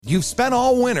You've spent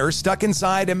all winter stuck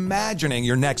inside imagining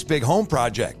your next big home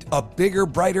project. A bigger,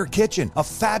 brighter kitchen, a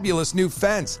fabulous new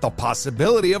fence, the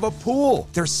possibility of a pool.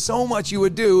 There's so much you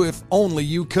would do if only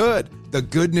you could. The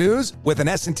good news? With an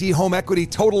S&T Home Equity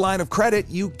Total Line of Credit,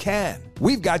 you can.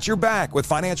 We've got your back with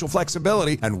financial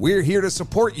flexibility, and we're here to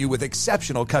support you with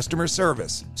exceptional customer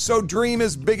service. So dream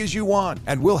as big as you want,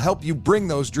 and we'll help you bring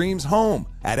those dreams home.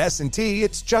 At S&T,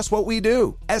 it's just what we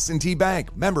do. S&T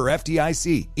Bank, member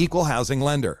FDIC, equal housing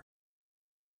lender.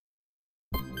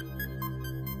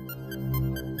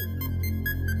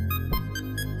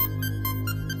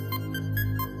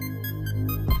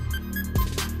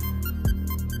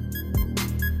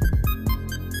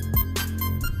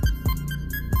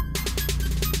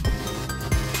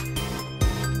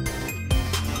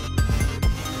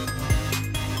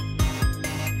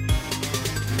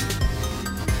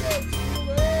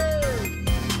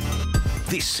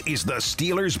 This is the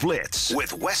Steelers Blitz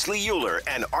with Wesley Euler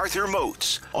and Arthur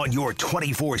Moats on your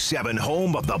 24/7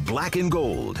 home of the black and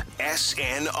gold,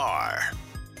 SNR.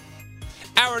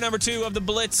 Hour number 2 of the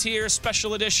Blitz here,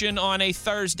 special edition on a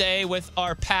Thursday with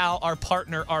our pal, our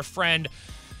partner, our friend,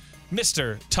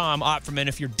 Mr. Tom Opferman.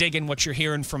 If you're digging what you're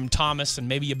hearing from Thomas and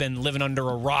maybe you've been living under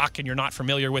a rock and you're not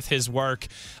familiar with his work,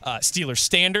 Steelers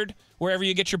Standard, wherever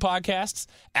you get your podcasts,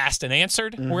 Asked and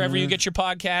Answered, wherever you get your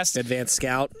podcasts. Advanced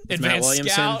Scout, Advanced Matt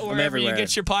Williamson, Scout, wherever you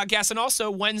get your podcasts. And also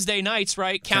Wednesday nights,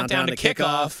 right? Countdown to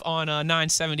Kickoff on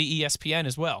 970 ESPN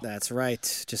as well. That's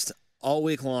right. Just all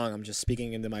week long, I'm just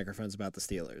speaking into microphones about the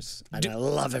Steelers. And I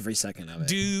love every second of it.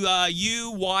 Do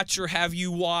you watch or have you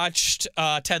watched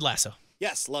Ted Lasso?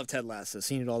 Yes, love Ted Lasso.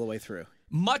 Seen it all the way through.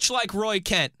 Much like Roy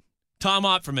Kent, Tom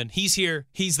Opferman, he's here,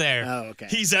 he's there. Oh, okay.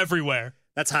 He's everywhere.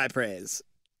 That's high praise.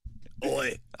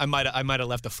 Oi. I might have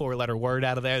left a 4-letter word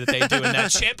out of there that they do in that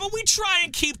chant, but we try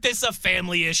and keep this a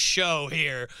family-ish show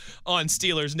here on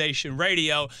Steelers Nation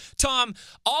Radio. Tom,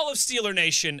 all of Steeler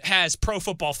Nation has Pro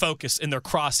Football Focus in their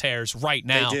crosshairs right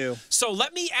now. They do. So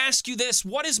let me ask you this.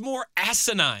 What is more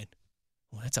asinine?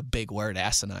 Well, that's a big word,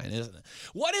 asinine, isn't it?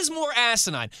 What is more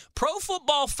asinine? Pro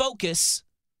Football Focus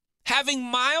having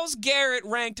Myles Garrett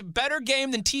ranked better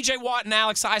game than TJ Watt and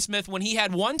Alex Highsmith when he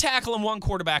had 1 tackle and 1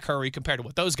 quarterback hurry compared to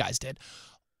what those guys did.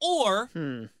 Or,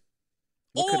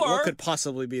 What could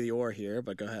possibly be the or here,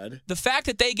 but go ahead. The fact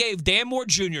that they gave Dan Moore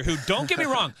Jr., who, don't get me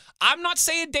wrong, I'm not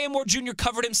saying Dan Moore Jr.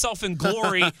 covered himself in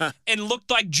glory and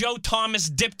looked like Joe Thomas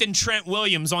dipped in Trent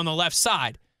Williams on the left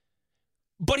side.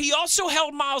 But he also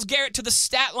held Myles Garrett to the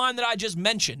stat line that I just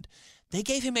mentioned. They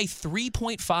gave him a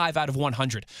 3.5 out of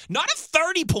 100, not a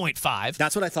 30.5.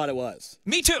 That's what I thought it was.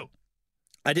 Me too.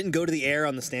 I didn't go to the air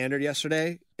on the Standard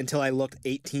yesterday until I looked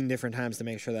 18 different times to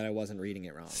make sure that I wasn't reading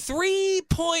it wrong.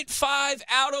 3.5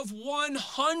 out of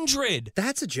 100.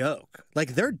 That's a joke.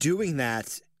 Like, they're doing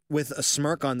that with a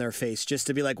smirk on their face just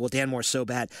to be like, well, Dan Moore's so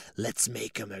bad, let's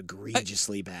make him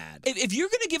egregiously bad. If you're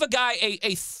going to give a guy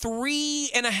a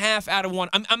 3.5 out of 1,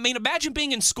 I mean, imagine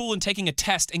being in school and taking a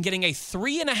test and getting a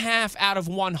 3.5 out of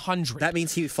 100. That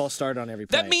means he false started on every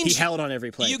play. That means he held on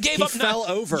every play. You gave he up. Fell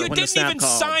over you when didn't the snap even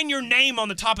called. sign your name on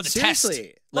the top of the Seriously,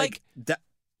 test. Like that,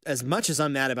 as much as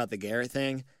I'm mad about the Garrett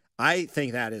thing, I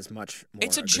think that is much more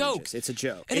It's a egregious. joke. It's a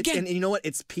joke. And again, and you know what?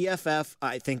 It's PFF,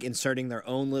 I think, inserting their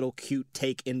own little cute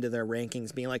take into their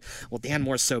rankings, being like, well, Dan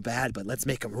Moore's so bad, but let's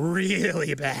make him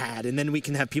really bad. And then we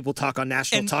can have people talk on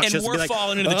national talk shows and be like,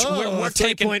 falling into we're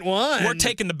taking 3.1. We're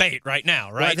taking the bait right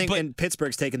now, right? Well, I think and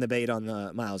Pittsburgh's taking the bait on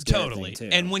the Myles Garrett totally.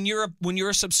 thing, too. And when you're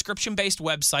a subscription-based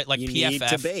website like you PFF, need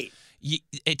to bait.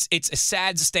 It's a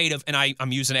sad state of, and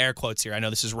I'm using air quotes here. I know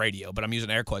this is radio, but I'm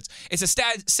using air quotes. It's a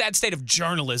sad state of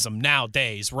journalism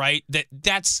nowadays, right?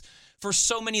 That's for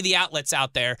so many of the outlets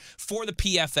out there, for the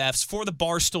PFFs, for the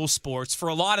Barstool Sports, for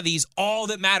a lot of these, all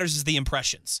that matters is the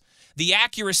impressions. The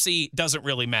accuracy doesn't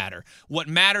really matter. What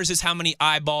matters is how many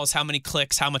eyeballs, how many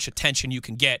clicks, how much attention you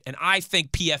can get. And I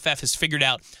think PFF has figured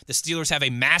out the Steelers have a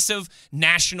massive,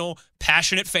 national,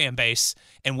 passionate fan base,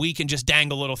 and we can just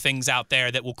dangle little things out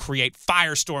there that will create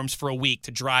firestorms for a week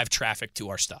to drive traffic to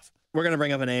our stuff. We're going to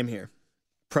bring up a name here.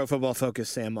 Pro Football Focus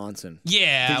Sam Monson.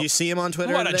 Yeah. Did you see him on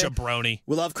Twitter What today? a jabroni.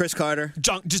 We love Chris Carter.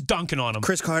 Just dunking on him.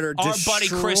 Chris Carter Our buddy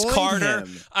Chris destroyed Carter.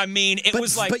 him. I mean, it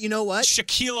was like but you know what?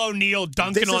 Shaquille O'Neal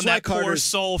dunking on that poor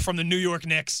soul from the New York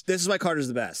Knicks. This is why Carter's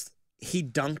the best. He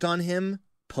dunked on him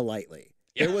politely.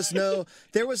 Yeah.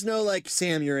 There was no like,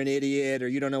 Sam, you're an idiot, or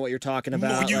you don't know what you're talking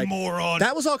about. You moron.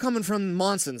 That was all coming from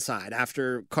Monson's side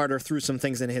after Carter threw some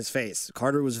things in his face.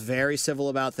 Carter was very civil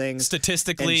about things.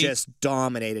 Statistically. And just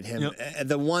dominated him. Yep.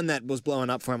 The one that was blowing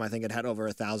up for him, I think it had over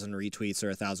 1,000 retweets or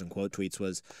 1,000 quote tweets,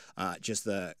 was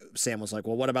Sam was like,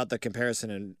 well, what about the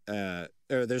comparison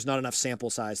there's not enough sample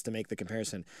size to make the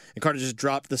comparison. And Carter just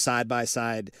dropped the side by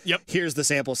side. Yep. Here's the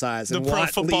sample size. The and Pro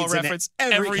Watt Football leads Reference,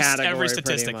 in every category, every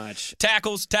statistic. pretty much.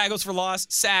 Tackles for loss,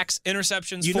 sacks,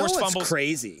 interceptions, forced what's fumbles.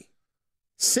 Crazy?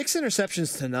 6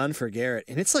 interceptions to none for Garrett,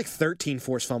 and it's like 13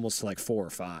 forced fumbles to like 4 or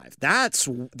 5. That's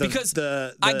because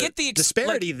the I get the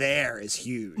disparity there is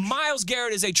huge. Myles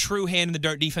Garrett is a true hand in the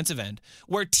dirt defensive end,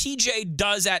 where TJ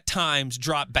does at times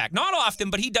drop back. Not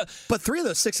often, but he does. But 3 of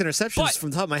those 6 interceptions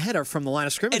from the top of my head are from the line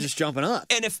of scrimmage, just jumping up.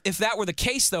 And if that were the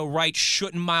case, though, right,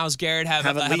 shouldn't Myles Garrett have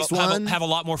a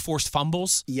lot more forced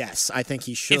fumbles? Yes, I think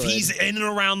he should. If he's in and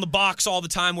around the box all the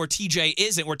time where TJ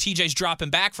isn't, where TJ's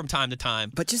dropping back from time to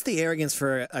time. But just the arrogance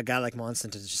for a guy like Monson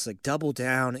to just like double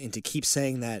down and to keep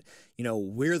saying that,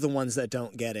 we're the ones that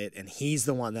don't get it and he's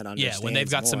the one that understands. Yeah, when they've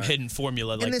got more. some hidden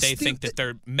formula, like they think that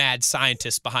they're mad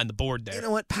scientists behind the board there. You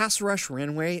know what? Pass rush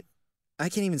win rate, I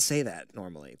can't even say that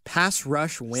normally. Pass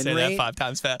rush win rate. Say that 5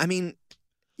 times fast. I mean,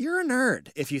 you're a nerd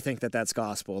if you think that that's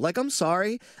gospel. Like, I'm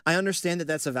sorry. I understand that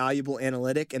that's a valuable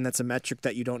analytic and that's a metric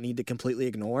that you don't need to completely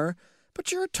ignore.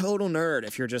 But you're a total nerd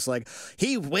if you're just like,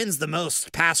 he wins the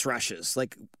most pass rushes.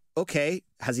 Like, okay,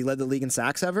 has he led the league in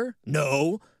sacks ever?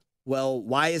 No. Well,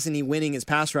 why isn't he winning his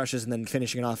pass rushes and then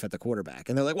finishing it off at the quarterback?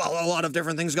 And they're like, well, a lot of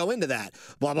different things go into that.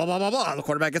 Blah, blah, blah, blah, blah. The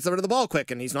quarterback gets over to the ball quick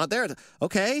and he's not there.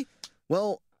 Okay,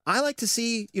 well, I like to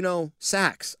see,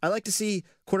 sacks. I like to see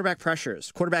quarterback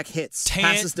pressures, quarterback hits,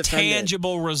 passes defended.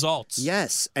 Tangible results.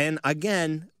 Yes, and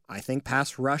again, I think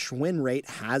pass rush win rate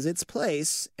has its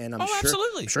place, and I'm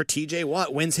sure TJ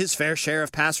Watt wins his fair share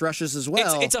of pass rushes as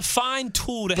well. It's a fine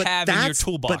tool to have in your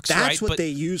toolbox, but that's what they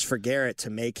use for Garrett to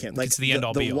make him. Like, it's the end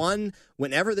all be all. One,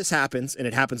 whenever this happens, and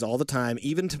it happens all the time,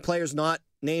 even to players not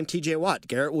named TJ Watt,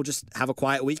 Garrett will just have a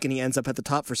quiet week and he ends up at the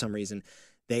top for some reason.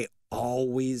 They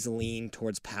always lean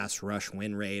towards pass rush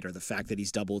win rate or the fact that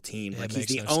he's double teamed. Like, he's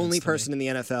the only person in the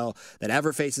NFL that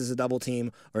ever faces a double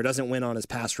team or doesn't win on his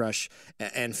pass rush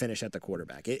and finish at the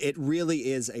quarterback. It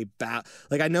really is a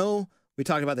like, I know we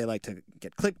talked about they like to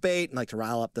get clickbait and like to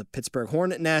rile up the Pittsburgh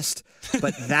Hornet nest,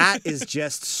 but that is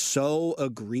just so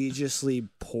egregiously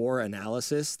poor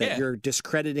analysis that you're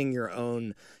discrediting your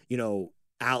own,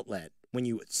 outlet when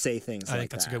you say things like that. I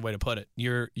think that's a good way to put it.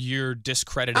 You're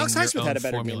discrediting Alex your Highsmith own had a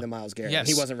better formula. game than Myles Garrett. Yes.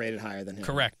 He wasn't rated higher than him.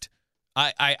 Correct.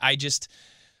 I just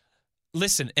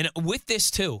listen, and with this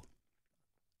too,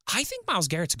 I think Myles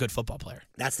Garrett's a good football player.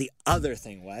 That's the other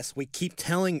thing, Wes. We keep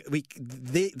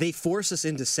they force us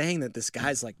into saying that this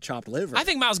guy's like chopped liver. I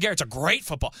think Myles Garrett's a great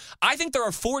football. I think there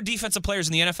are 4 defensive players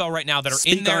in the NFL right now that are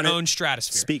in their own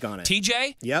stratosphere. Speak on it.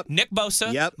 TJ, yep. Nick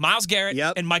Bosa, yep. Myles Garrett,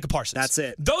 yep. and Micah Parsons. That's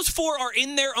it. Those 4 are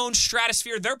in their own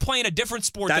stratosphere. They're playing a different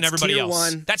sport than everybody tier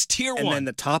else. 1. That's tier 1. And then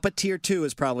the top of tier 2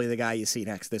 is probably the guy you see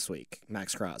next this week,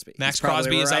 Max Crosby. Max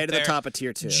Crosby is right up at the top of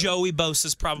tier 2. Joey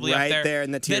Bosa's probably right up there. there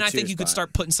in the tier 2 Then I think you could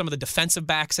start putting some of the defensive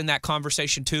backs in that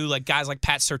conversation too, like guys like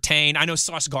Pat Surtain. I know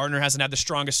Sauce Gardner hasn't had the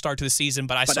strongest start to the season,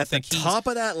 but I still think he's top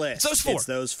of that list. It's those 4. It's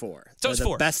those 4. Those They're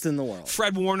 4. The best in the world.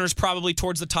 Fred Warner's probably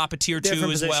towards the top of tier 2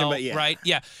 Different as position, well, but yeah. right?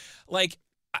 Yeah. Like,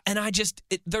 and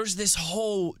there's this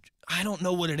whole, I don't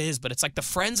know what it is, but it's like the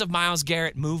Friends of Myles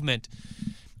Garrett movement.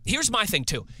 Here's my thing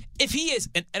too. If he is,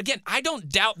 and again, I don't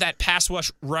doubt that pass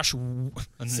rush.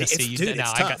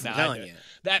 It's tough. I'm telling you.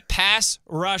 That pass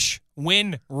rush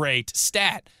win rate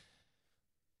stat.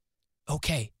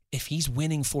 Okay, if he's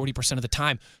winning 40% of the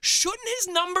time, shouldn't his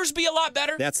numbers be a lot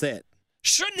better? That's it.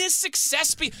 Shouldn't his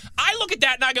success be? I look at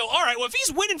that and I go, all right, well, if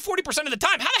he's winning 40% of the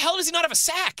time, how the hell does he not have a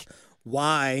sack?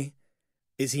 Why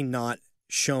is he not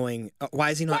showing?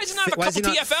 Why is he not? Why does he not have a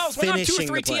couple TFLs? Why not 2 or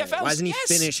 3 TFLs? Why isn't he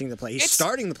finishing the play? He's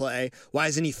starting the play. Why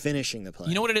isn't he finishing the play?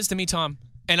 You know what it is to me, Tom?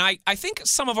 And I think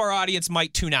some of our audience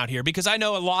might tune out here because I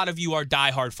know a lot of you are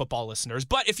diehard football listeners.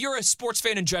 But if you're a sports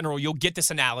fan in general, you'll get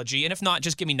this analogy. And if not,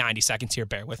 just give me 90 seconds here.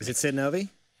 Bear with me. Is it Sid Novi?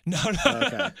 No.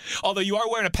 Okay. Although you are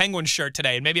wearing a Penguin shirt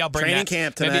today, and maybe I'll bring Training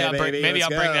camp tonight, maybe I'll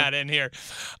bring that in here.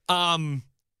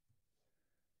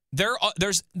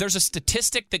 There's a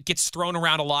statistic that gets thrown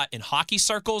around a lot in hockey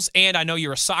circles, and I know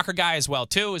you're a soccer guy as well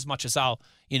too. As much as I'll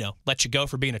let you go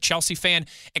for being a Chelsea fan,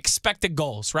 expected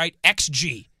goals, right?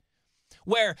 XG.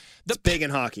 Where it's big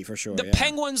in hockey for sure. The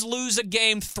Penguins lose a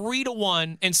game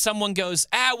 3-1, and someone goes,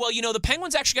 the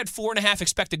Penguins actually got 4.5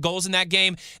 expected goals in that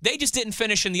game. They just didn't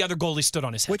finish, and the other goalie stood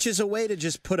on his head. Which is a way to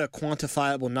just put a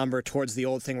quantifiable number towards the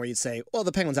old thing where you'd say, well,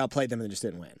 the Penguins outplayed them and they just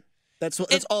didn't win. That's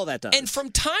all that does. And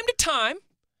from time to time,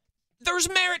 There's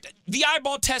merit. The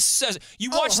eyeball test says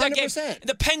you watch that game. 100%.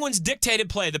 The Penguins dictated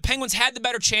play. The Penguins had the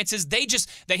better chances. They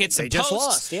hit some posts.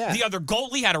 Lost, yeah. The other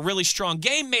goalie had a really strong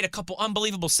game, made a couple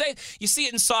unbelievable saves. You see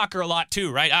it in soccer a lot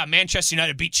too, right? Manchester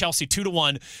United beat Chelsea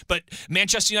 2-1, but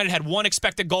Manchester United had 1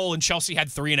 expected goal and Chelsea had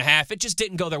 3.5. It just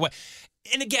didn't go their way.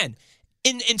 And again,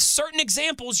 in certain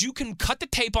examples, you can cut the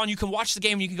tape on, you can watch the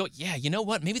game, and you can go, yeah, you know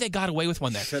what? Maybe they got away with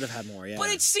one there. Should have had more, yeah. But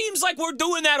it seems like we're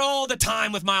doing that all the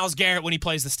time with Myles Garrett when he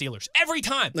plays the Steelers. Every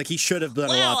time. Like he should have done a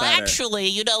lot better. Well, actually,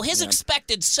 his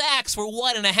expected sacks were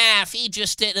 1.5. He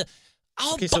just did. Get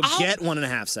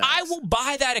 1.5 sacks. I will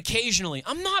buy that occasionally.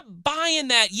 I'm not buying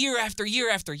that year after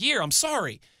year after year. I'm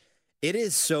sorry. It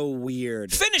is so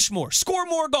weird. Finish more. Score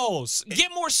more goals.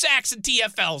 Get more sacks and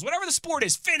TFLs. Whatever the sport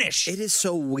is, finish. It is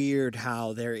so weird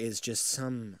how there is just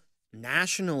some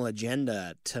national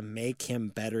agenda to make him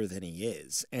better than he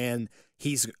is. And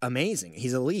he's amazing.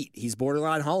 He's elite. He's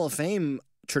borderline Hall of Fame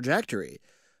trajectory.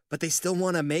 But they still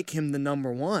want to make him the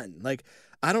number one. Like,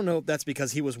 I don't know if that's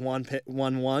because he was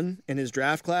 1-1 in his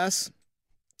draft class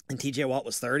and TJ Watt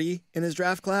was 30 in his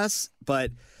draft class. But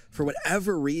for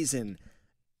whatever reason,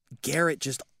 Garrett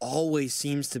just always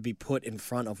seems to be put in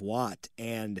front of Watt,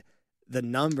 and the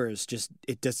numbers just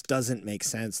doesn't make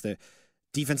sense. The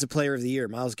Defensive Player of the Year,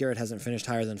 Myles Garrett hasn't finished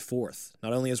higher than 4th.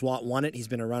 Not only has Watt won it, he's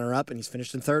been a runner-up, and he's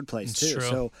finished in 3rd place, too. True.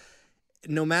 So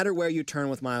no matter where you turn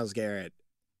with Myles Garrett,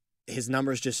 his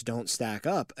numbers just don't stack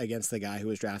up against the guy who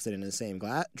was drafted in the same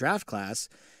draft class.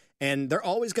 And they're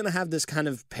always going to have this kind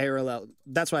of parallel.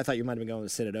 That's why I thought you might have been going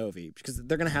with Sid Ovi, because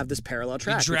they're going to have this parallel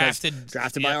track.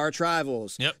 Drafted by arch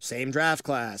rivals, same draft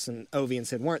class, and Ovi and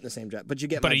Sid weren't in the same draft. But you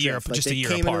get my drift. Like, they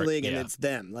came in the league, and it's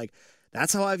them. Like,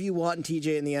 that's how I view Watt and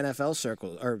TJ in the NFL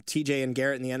circles, or TJ and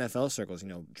Garrett in the NFL circles.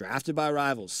 Drafted by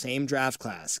rivals, same draft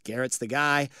class. Garrett's the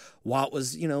guy. Watt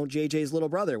was, JJ's little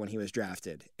brother when he was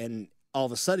drafted. And all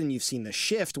of a sudden, you've seen the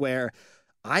shift where,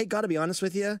 I got to be honest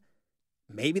with you,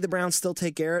 maybe the Browns still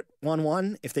take Garrett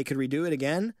 1-1 if they could redo it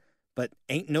again, but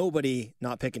ain't nobody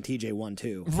not picking TJ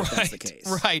 1-2 if that's the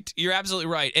case. Right. You're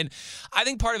absolutely right. And I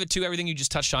think part of it, too, everything you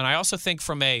just touched on, I also think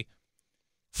from a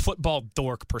football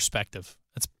dork perspective,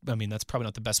 that's probably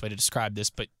not the best way to describe this,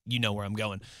 but you know where I'm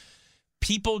going.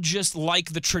 People just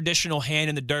like the traditional hand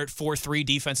in the dirt 4-3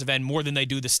 defensive end more than they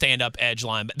do the stand-up edge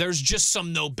line. But there's just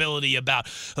some nobility about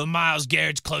Myles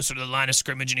Garrett's closer to the line of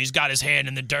scrimmage, and he's got his hand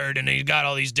in the dirt, and he's got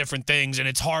all these different things, and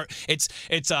it's hard. It's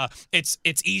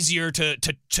easier to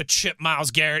chip Myles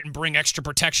Garrett and bring extra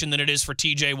protection than it is for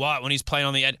TJ Watt when he's playing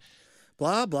on the edge.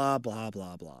 Blah blah blah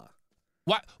blah blah.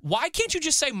 Why can't you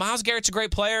just say Myles Garrett's a great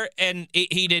player and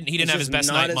he didn't have his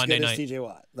best night Monday night? TJ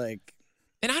Watt,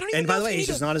 And I don't even. And by the way, he's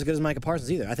just not as good as Micah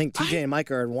Parsons either. I think TJ and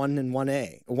Micah are 1 and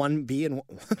 1A, 1B and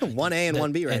 1A and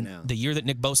 1B right now. The year that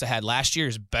Nick Bosa had last year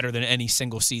is better than any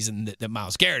single season that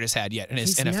Myles Garrett has had yet in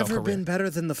his NFL career. He's never been better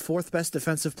than the 4th best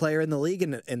defensive player in the league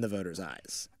in the voters'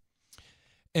 eyes.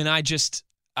 And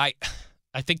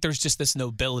I think there's just this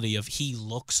nobility of he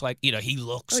looks like a dude.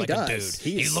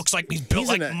 He looks like he's built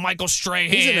like Michael Strahan.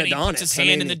 He's an Adonis. He puts his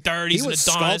hand in the dirt. He's an Adonis. He was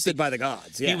sculpted by the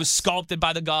gods. Yes. He was sculpted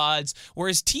by the gods.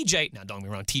 Whereas TJ, now don't get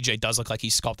me wrong, TJ does look like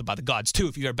he's sculpted by the gods too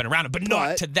if you've ever been around him, but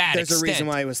not to that extent. There's a reason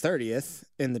why he was 30th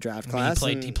in the draft class.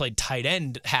 He played tight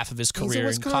end half of his career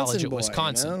in college at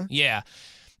Wisconsin. Yeah.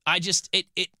 I think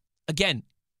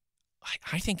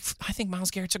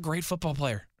Myles Garrett's a great football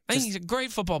player. I think he's a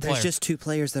great football player. There's just 2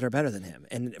 players that are better than him.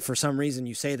 And for some reason,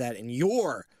 you say that, and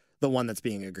you're the one that's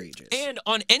being egregious. And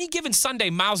on any given Sunday,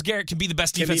 Myles Garrett can be the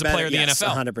best defensive player in the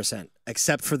NFL. 100%.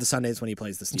 Except for the Sundays when he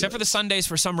plays the Steelers. Except for the Sundays,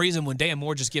 for some reason, when Dan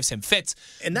Moore just gives him fits.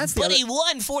 And that's but he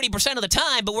won 40% of the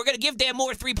time, but we're going to give Dan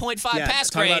Moore 3.5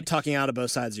 pass grade. About talking out of both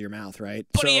sides of your mouth, right?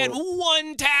 But he had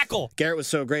 1 tackle. Garrett was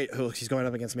so great. He's going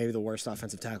up against maybe the worst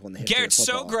offensive tackle in the history Garrett's of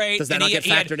football. so great. Does that not get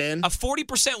factored in? A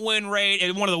 40% win rate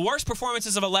and one of the worst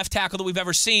performances of a left tackle that we've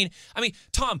ever seen. I mean,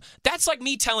 Tom, that's like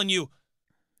me telling you,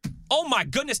 oh my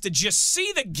goodness, did you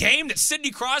see the game that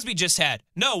Sidney Crosby just had?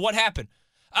 No, what happened?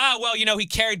 He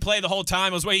carried play the whole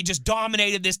time. It was where he just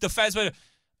dominated this defense.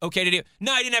 Okay, he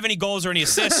didn't have any goals or any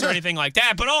assists or anything like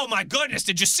that. But oh my goodness,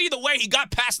 did you see the way he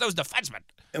got past those defensemen?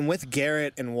 And with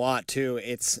Garrett and Watt too,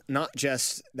 it's not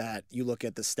just that you look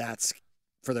at the stats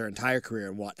for their entire career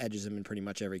and Watt edges him in pretty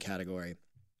much every category.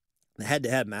 The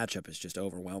head-to-head matchup is just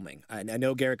overwhelming. I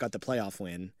know Garrett got the playoff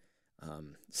win.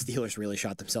 Steelers really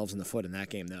shot themselves in the foot in that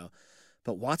game, though.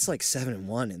 But Watt's like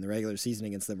 7-1 in the regular season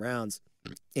against the Browns,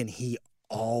 and he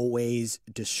always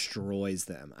destroys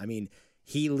them. I mean,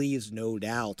 he leaves no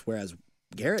doubt, whereas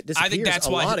Garrett disappears I think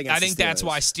that's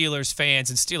why Steelers. Steelers fans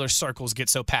and Steelers circles get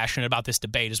so passionate about this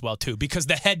debate as well, too, because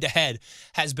the head-to-head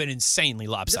has been insanely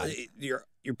lopsided. You're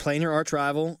you're playing your arch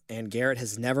rival, and Garrett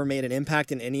has never made an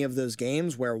impact in any of those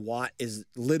games where Watt is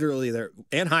literally there,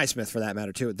 and Highsmith for that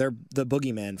matter too. They're the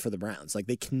boogeyman for the Browns. Like,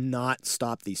 they cannot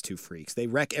stop these two freaks. They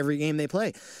wreck every game they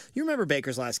play. You remember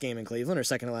Baker's last game in Cleveland, or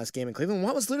second to last game in Cleveland?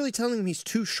 Watt was literally telling him he's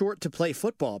too short to play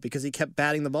football because he kept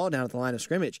batting the ball down at the line of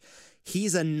scrimmage.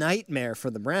 He's a nightmare for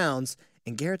the Browns.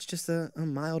 And Garrett's just a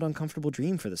mild, uncomfortable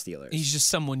dream for the Steelers. He's just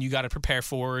someone you got to prepare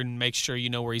for and make sure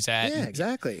you know where he's at. Yeah,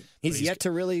 exactly. He's yet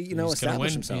to really,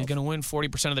 establish himself. He's going to win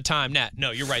 40% of the time. No,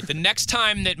 you're right. The next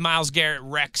time that Myles Garrett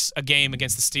wrecks a game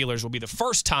against the Steelers will be the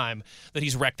first time that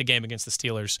he's wrecked a game against the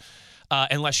Steelers.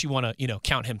 Unless you want to,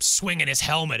 count him swinging his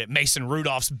helmet at Mason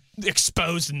Rudolph's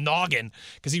exposed noggin,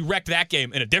 because he wrecked that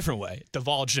game in a different way. It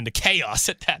divulged into chaos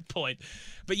at that point.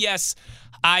 But yes,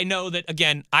 I know that,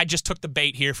 again, I just took the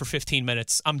bait here for 15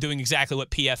 minutes. I'm doing exactly what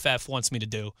PFF wants me to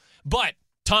do. But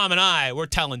Tom and we're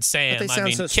telling Sam. But they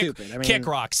sound so stupid. Kick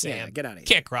rocks, Sam. Yeah, get out of here.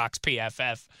 Kick rocks,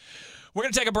 PFF. We're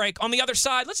going to take a break. On the other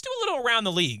side, let's do a little around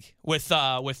the league with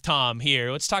Tom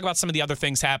here. Let's talk about some of the other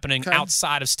things happening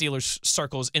outside of Steelers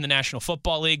circles in the National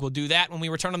Football League. We'll do that when we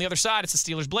return on the other side. It's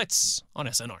the Steelers Blitz on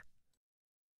SNR.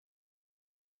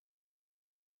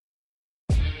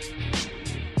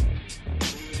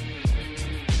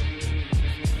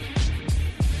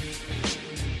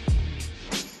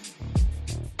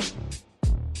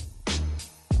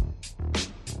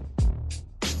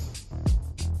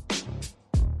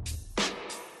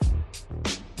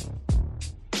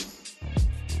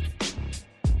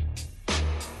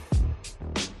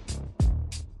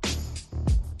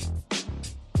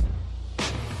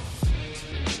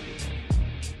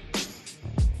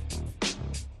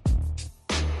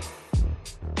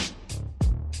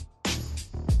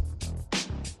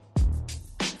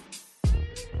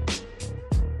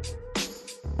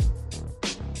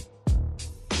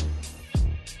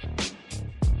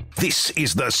 This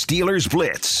is the Steelers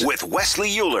Blitz with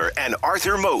Wesley Euler and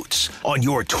Arthur Moats on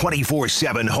your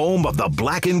 24/7 home of the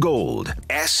black and gold,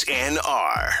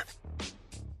 SNR.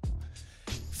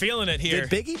 Feeling it here.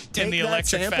 Did Biggie take in the that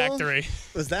Electric sample? Factory.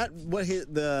 Was that what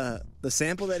the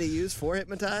sample that he used for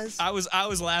Hypnotize? I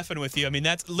was laughing with you. I mean,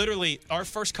 that's literally our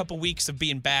first couple weeks of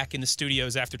being back in the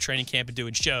studios after training camp and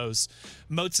doing shows.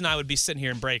 Moats and I would be sitting here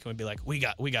in break and we'd be like, we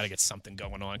got to get something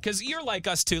going on, because you're like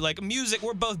us too. Like, music,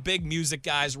 we're both big music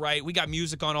guys, right? We got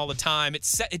music on all the time. It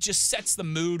just sets the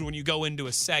mood when you go into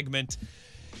a segment.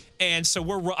 And so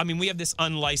we have this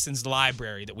unlicensed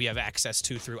library that we have access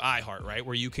to through iHeart, right,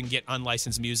 where you can get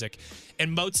unlicensed music.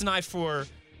 And Moats and I, for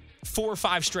 4 or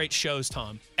 5 straight shows,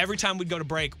 Tom, every time we'd go to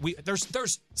break,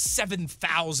 there's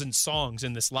 7,000 songs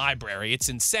in this library. It's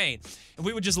insane. And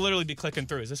we would just literally be clicking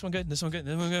through. Is this one good? This one good?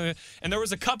 This one good? And there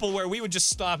was a couple where we would just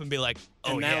stop and be like,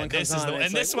 oh, yeah, this is the one.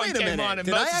 And this one came on. And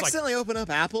did Moats I accidentally open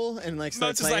up Apple and start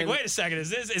Moats playing? is like, wait a second,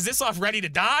 is this off Ready to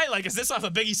Die? Like, is this off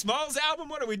a Biggie Smalls album?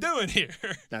 What are we doing here?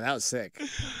 No, that was sick.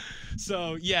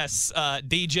 So yes,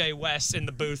 DJ West in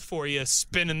the booth for you,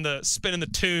 spinning the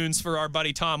tunes for our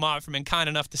buddy Tom Offerman, kind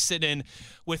enough to sit in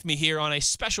with me here on a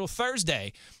special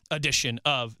Thursday edition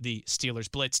of the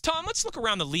Steelers Blitz. Tom, let's look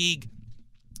around the league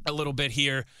a little bit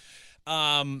here.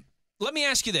 Let me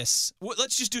ask you this.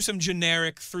 Let's just do some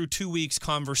generic through 2 weeks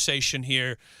conversation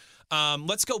here.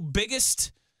 Let's go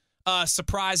biggest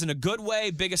surprise in a good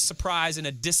way, biggest surprise in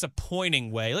a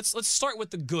disappointing way. Let's start with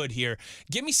the good here.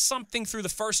 Give me something through the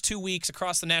first 2 weeks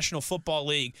across the National Football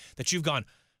League that you've gone,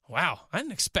 wow, I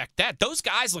didn't expect that. Those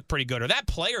guys look pretty good, or that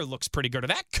player looks pretty good, or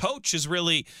that coach is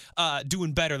really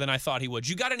doing better than I thought he would.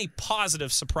 You got any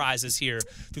positive surprises here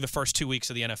through the first 2 weeks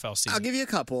of the NFL season? I'll give you a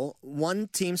couple. One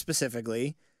team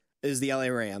specifically is the LA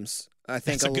Rams. I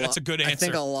think that's a good answer. I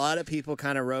think a lot of people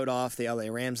kind of wrote off the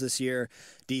LA Rams this year.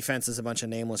 Defense is a bunch of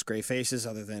nameless gray faces,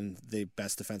 other than the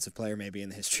best defensive player maybe in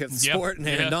the history of the sport, and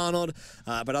Aaron Donald.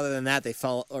 But other than that, they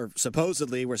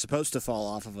supposedly were supposed to fall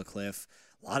off of a cliff.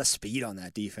 A lot of speed on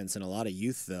that defense and a lot of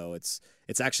youth, though. It's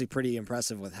actually pretty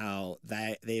impressive with how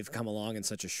they've come along in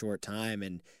such a short time.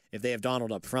 And if they have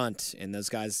Donald up front and those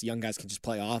guys, young guys, can just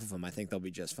play off of him, I think they'll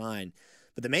be just fine.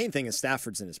 But the main thing is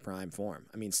Stafford's in his prime form.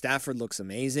 I mean, Stafford looks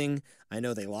amazing. I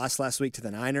know they lost last week to the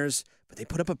Niners, but they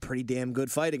put up a pretty damn good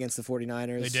fight against the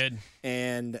 49ers. They did.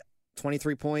 And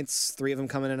 23 points, 3 of them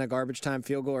coming in a garbage time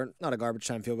field goal, or not a garbage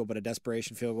time field goal, but a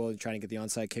desperation field goal, trying to get the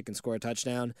onside kick and score a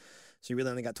touchdown. So you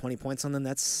really only got 20 points on them.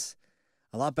 That's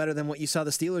a lot better than what you saw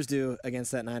the Steelers do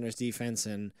against that Niners defense.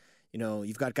 And,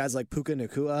 you've got guys like Puka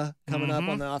Nacua coming up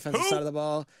on the offensive side of the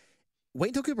ball. Wait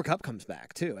until Cooper Kupp comes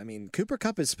back, too. I mean, Cooper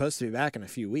Kupp is supposed to be back in a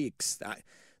few weeks.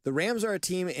 The Rams are a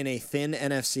team in a thin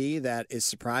NFC that is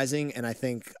surprising, and I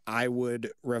think I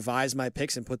would revise my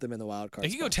picks and put them in the wild card.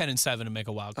 They could go 10-7 and make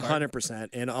a wild card. 100%.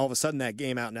 And all of a sudden, that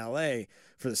game out in L.A.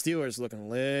 for the Steelers looking a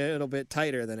little bit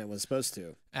tighter than it was supposed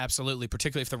to. Absolutely,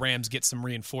 particularly if the Rams get some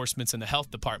reinforcements in the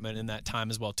health department in that time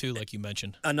as well, too, like you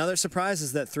mentioned. Another surprise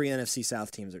is that 3 NFC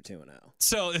South teams are 2-0.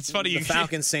 So it's funny. The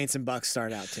Falcons, Saints, and Bucs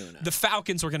start out 2-0. The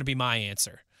Falcons were going to be my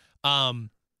answer.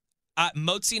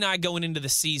 Mozi and I going into the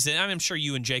season, I'm sure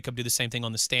you and Jacob do the same thing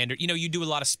on the standard. You do a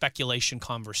lot of speculation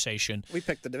conversation. We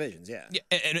picked the divisions, yeah.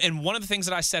 And one of the things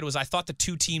that I said was I thought the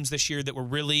 2 teams this year that were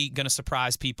really going to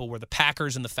surprise people were the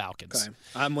Packers and the Falcons. Okay.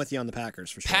 I'm with you on the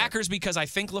Packers for sure. Packers because I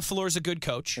think LaFleur's a good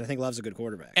coach. And I think Love's a good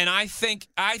quarterback. And I think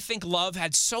Love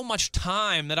had so much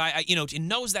time that he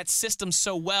knows that system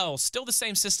so well. Still the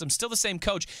same system, still the same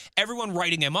coach. Everyone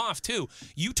writing him off too.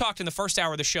 You talked in the first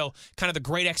hour of the show kind of the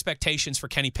great expectations for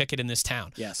Kenny Pickett in this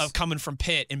town. Yes. Of coming from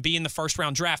Pitt and being the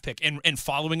first-round draft pick and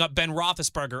following up Ben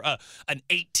Roethlisberger, an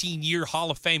 18-year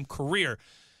Hall of Fame career.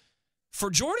 For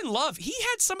Jordan Love, he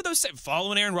had some of those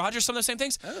following Aaron Rodgers, some of those same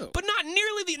things, but not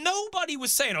nearly nobody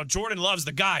was saying, Jordan Love's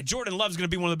the guy. Jordan Love's going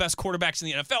to be one of the best quarterbacks in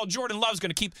the NFL. Jordan Love's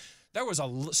going to keep. There was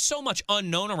so much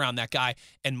unknown around that guy,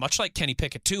 and much like Kenny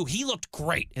Pickett, too, he looked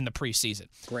great in the preseason.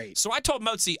 Great. So I told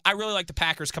Mozi, I really like the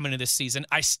Packers coming into this season.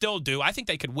 I still do. I think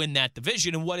they could win that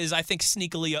division, and what is, I think,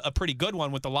 sneakily a pretty good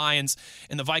one with the Lions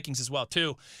and the Vikings as well,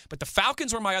 too. But the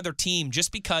Falcons were my other team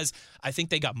just because I think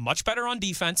they got much better on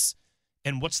defense.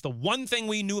 And what's the one thing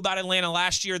we knew about Atlanta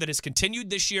last year that has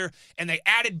continued this year? And they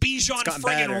added Bijan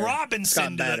friggin'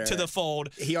 Robinson to the fold.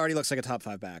 He already looks like a top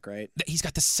 5 back, right? He's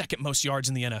got the second most yards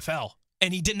in the NFL.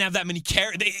 And he didn't have that many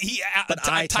carries.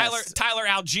 Tyler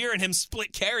Algier and him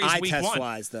split carries week 1.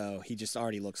 Eye-test-wise, though, he just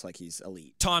already looks like he's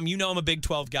elite. Tom, I'm a Big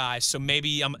 12 guy, so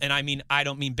maybe I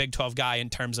don't mean Big 12 guy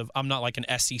in terms of I'm not like an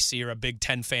SEC or a Big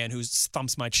 10 fan who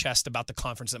thumps my chest about the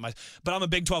conference but I'm a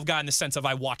Big 12 guy in the sense of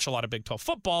I watch a lot of Big 12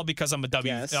 football because I'm a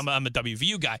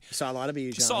WVU guy. Saw a lot of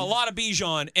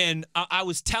Bijan. And I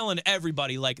was telling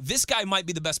everybody this guy might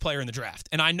be the best player in the draft.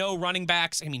 And I know running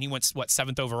backs. He went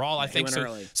 7th overall, I think. He went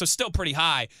early. So still pretty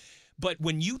high. But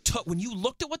when you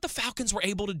looked at what the Falcons were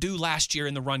able to do last year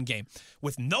in the run game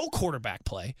with no quarterback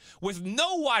play, with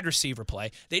no wide receiver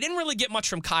play, they didn't really get much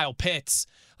from Kyle Pitts.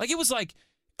 It was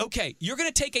okay, you're going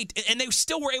to take and they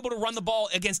still were able to run the ball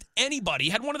against anybody.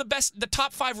 Had one of the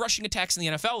top 5 rushing attacks in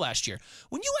the NFL last year.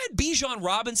 When you add Bijan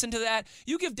Robinson to that,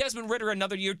 you give Desmond Ridder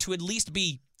another year to at least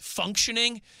be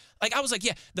functioning. I was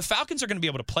yeah, the Falcons are going to be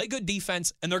able to play good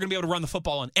defense, and they're going to be able to run the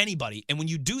football on anybody. And when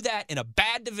you do that in a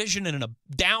bad division and in a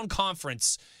down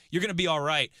conference, you're going to be all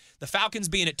right. The Falcons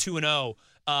being at 2-0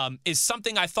 is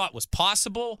something I thought was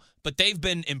possible, but they've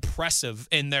been impressive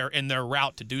in their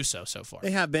route to do so far. They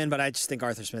have been, but I just think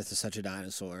Arthur Smith is such a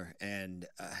dinosaur, and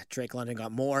Drake London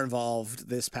got more involved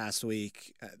this past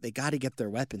week. They got to get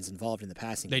their weapons involved in the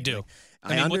passing game. They do.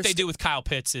 What they do with Kyle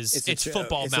Pitts is it's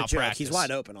football malpractice. He's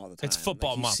wide open all the time. It's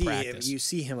football malpractice. You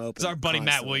see him open. As our buddy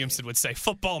constantly. Matt Williamson would say,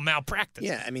 football malpractice.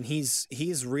 Yeah,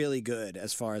 he's really good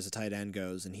as far as the tight end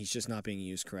goes, and he's just not being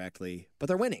used correctly. But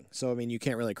they're winning, so you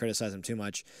can't really criticize him too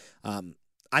much.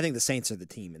 I think the Saints are the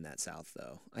team in that South,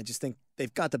 though. I just think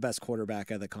they've got the best quarterback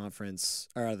out of the conference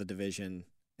or out of the division.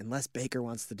 Unless Baker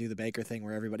wants to do the Baker thing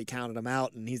where everybody counted him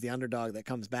out and he's the underdog that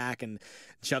comes back and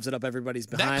shoves it up everybody's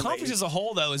behind. That conference as a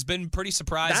whole, though, has been pretty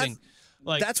surprising.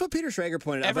 That's what Peter Schrager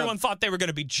pointed out. Everyone thought they were going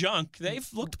to be junk. They've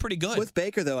looked pretty good. With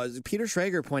Baker, though, as Peter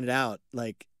Schrager pointed out,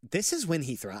 this is when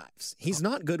he thrives. He's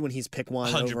not good when he's pick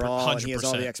 1 overall 100%. And he has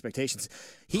all the expectations.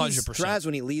 He thrives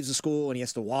when he leaves the school and he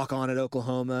has to walk on at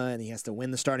Oklahoma and he has to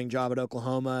win the starting job at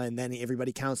Oklahoma, and then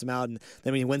everybody counts him out, and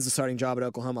then when he wins the starting job at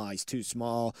Oklahoma, he's too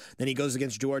small. Then he goes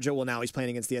against Georgia. Well, now he's playing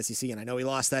against the SEC, and I know he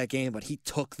lost that game, but he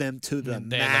took them to the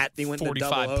mat. They went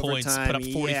 45 to points, overtime. put up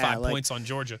 45 points on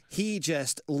Georgia. He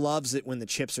just loves it when the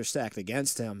chips are stacked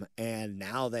against him, and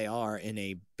now they are in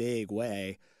a big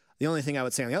way. The only thing I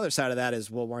would say on the other side of that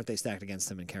is, well, weren't they stacked against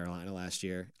him in Carolina last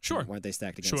year? Sure. Weren't they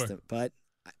stacked against him? But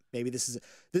maybe this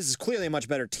is clearly a much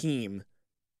better team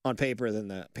on paper than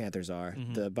the Panthers are,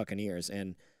 the Buccaneers,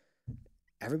 and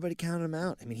everybody counted him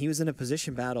out. He was in a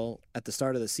position battle at the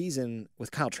start of the season with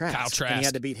Kyle Trask. And he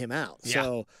had to beat him out. Yeah.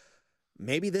 So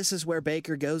maybe this is where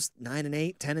Baker goes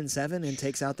 9-8, 10-7, and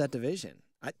takes out that division.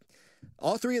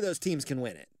 All 3 of those teams can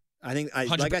win it. I think,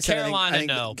 like I said, Carolina, I think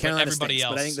no, Carolina but everybody stinks,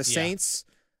 else. But I think the Saints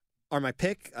are my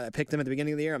pick. I picked them at the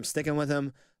beginning of the year. I'm sticking with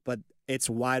them. but it's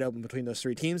wide open between those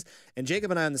three teams. And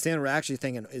Jacob and I understand we're actually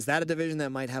thinking, is that a division that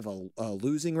might have a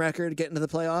losing record getting to the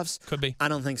playoffs? Could be. I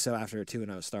don't think so after a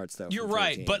 2-0 starts, though. You're from three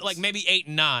right, teams. but like maybe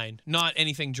 8-9, not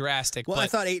anything drastic. Well, but I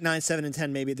thought 8, 9, 7, and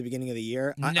 10 maybe at the beginning of the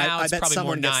year. Now I it's bet probably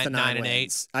someone more gets to 9 and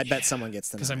wins. I bet someone gets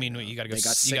to 9. because I mean you got to go. They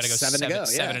got You got to go 7 to go,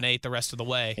 7 yeah. and 8 the rest of the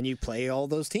way. And you play all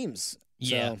those teams.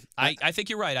 Yeah, So, I think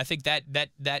you're right. I think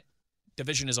that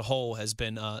division as a whole has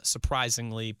been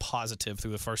surprisingly positive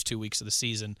through the first 2 weeks of the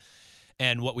season.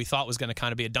 And what we thought was going to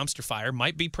kind of be a dumpster fire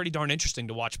might be pretty darn interesting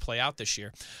to watch play out this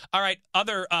year. All right,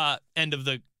 other end of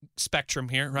the spectrum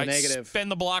here, right? The negative. Spin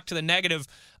the block to the negative.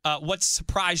 What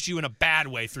surprised you in a bad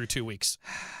way through 2 weeks,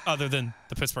 other than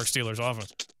the Pittsburgh Steelers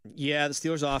offense? yeah, the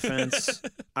Steelers offense.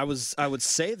 I would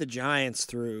say the Giants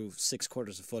threw 6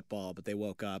 quarters of football, but they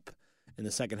woke up in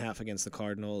the second half against the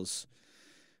Cardinals.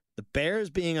 The Bears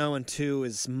being 0-2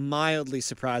 is mildly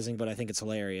surprising, but I think it's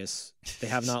hilarious. They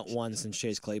have not won since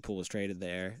Chase Claypool was traded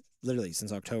there. Literally,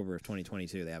 since October of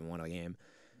 2022, they haven't won a game.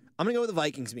 I'm going to go with the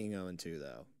Vikings being 0-2,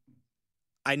 though.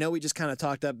 I know we just kind of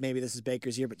talked up maybe this is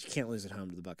Baker's year, but you can't lose at home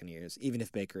to the Buccaneers, even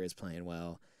if Baker is playing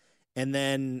well. And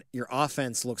then your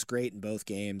offense looks great in both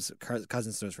games.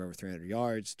 Cousins throws for over 300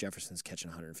 yards. Jefferson's catching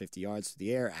 150 yards through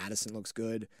the air. Addison looks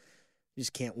good. You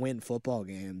just can't win football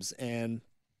games. And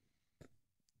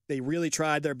they really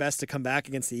tried their best to come back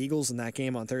against the Eagles in that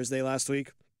game on Thursday last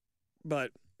week,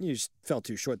 but you just fell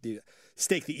too short.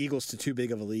 Stake the Eagles to too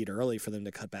big of a lead early for them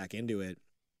to cut back into it.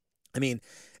 I mean,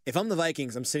 if I'm the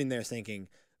Vikings, I'm sitting there thinking,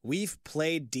 we've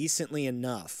played decently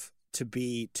enough to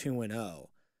be 2-0.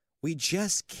 We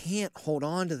just can't hold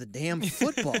on to the damn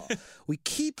football. We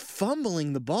keep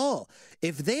fumbling the ball.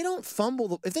 If they don't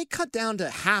fumble, if they cut down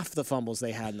to half the fumbles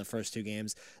they had in the first 2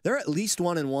 games, they're at least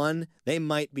 1-1. They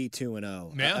might be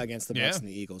 2-0 against the Bucs and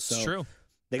the Eagles. So it's true.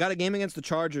 They got a game against the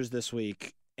Chargers this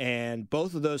week, and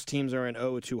both of those teams are in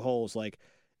 0-2 holes. Like,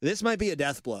 this might be a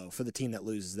death blow for the team that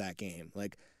loses that game.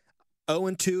 Like,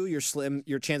 0-2,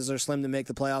 your chances are slim to make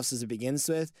the playoffs as it begins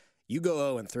with. You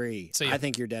go 0-3, I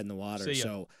think you're dead in the water.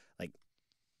 So,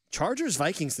 Chargers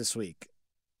Vikings this week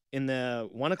in the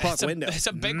 1 o'clock window. It's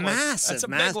a big massive,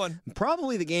 one. That's a big one.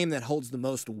 Probably the game that holds the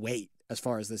most weight as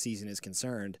far as the season is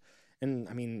concerned. And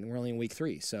I mean, we're only in week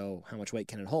 3, so how much weight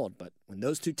can it hold? But when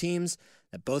those two teams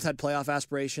that both had playoff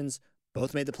aspirations,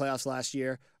 both made the playoffs last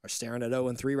year, are staring at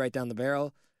 0-3 right down the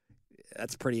barrel,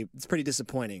 it's pretty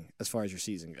disappointing as far as your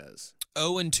season goes.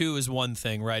 0-2 is one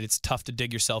thing, right? It's tough to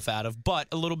dig yourself out of, but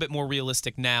a little bit more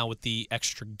realistic now with the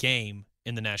extra game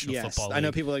in the National Football League. I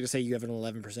know people like to say you have an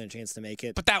 11% chance to make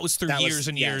it. But that was through years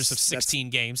and years of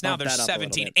 16 games. Now there's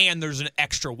 17, and there's an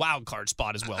extra wild card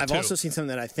spot as well, I've also seen something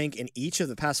that I think in each of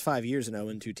the past 5 years, an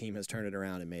 0-2 team has turned it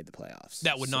around and made the playoffs.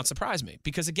 That would not surprise me,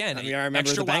 because again, I remember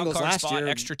extra the Bengals wild card last spot, year,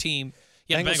 extra team.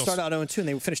 Yeah, Bengals started out 0-2, and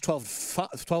they finished 12-4,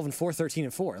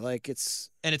 13-4. Like,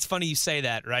 it's... And it's funny you say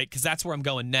that, right? Because that's where I'm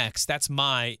going next. That's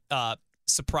my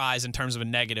surprise in terms of a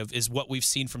negative, is what we've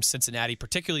seen from Cincinnati,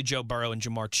 particularly Joe Burrow and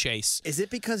Jamar Chase. Is it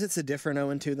because it's a different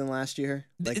 0-2 than last year?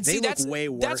 Like, See, they look way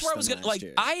worse. That's where I was going. Like,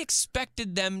 I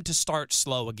expected them to start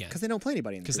slow again because they don't play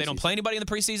anybody in the preseason. Because they don't play anybody in the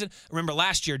preseason. Remember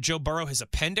last year, Joe Burrow, his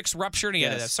appendix ruptured, and he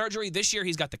had to have surgery. This year,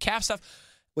 he's got the calf stuff.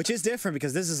 Which is different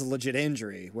because this is a legit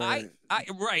injury. Where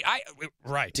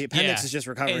Right. The appendix is just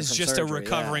recovering from surgery. It's just surgery, a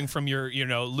recovering from your,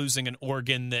 losing an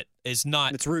organ that is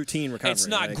not. It's routine recovery. It's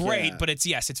not great, but it's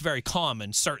very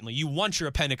common. Certainly, you want your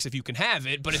appendix if you can have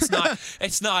it, but it's not.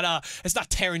 it's not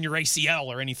tearing your ACL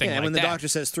or anything like that. Yeah, when the doctor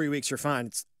says 3 weeks, you're fine.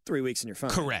 It's 3 weeks and you're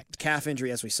fine. Correct. Calf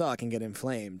injury, as we saw, can get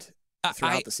inflamed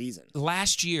throughout the season.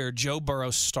 Last year, Joe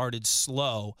Burrow started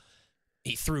slow.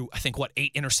 He threw, I think,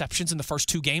 8 interceptions in the first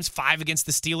 2 games, 5 against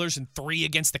the Steelers and 3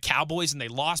 against the Cowboys, and they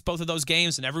lost both of those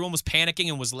games, and everyone was panicking,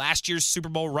 and was last year's Super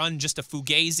Bowl run just a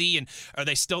fugazi, and are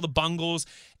they still the Bungles?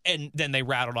 And then they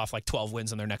rattled off 12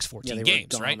 wins in their next 14 games, right?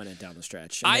 They were dominant down the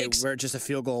stretch. And they were just a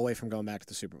field goal away from going back to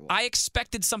the Super Bowl. I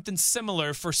expected something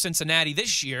similar for Cincinnati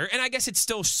this year, and I guess it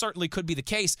still certainly could be the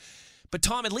case. But,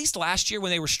 Tom, at least last year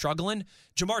when they were struggling,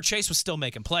 Jamar Chase was still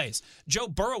making plays. Joe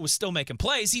Burrow was still making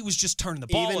plays. He was just turning the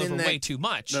ball over way too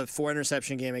much. The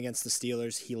 4-interception game against the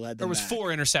Steelers, he led them back. There was 4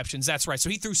 interceptions. That's right. So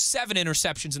he threw 7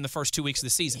 interceptions in the first 2 weeks of the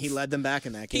season. He led them back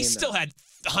in that game. He still had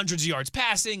hundreds of yards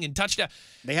passing and touchdown.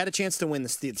 They had a chance to win the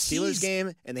Steelers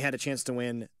game, and they had a chance to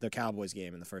win the Cowboys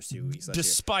game in the first 2 weeks.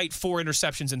 Despite 4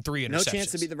 interceptions and 3 interceptions. No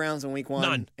chance to beat the Browns in week 1.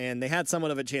 None. And they had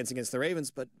somewhat of a chance against the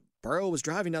Ravens, but Burrow was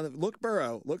driving down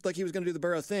Burrow looked like he was going to do the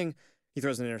Burrow thing. He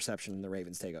throws an interception and the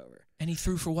Ravens take over. And he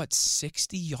threw for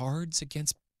 60 yards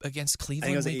against against I Cleveland?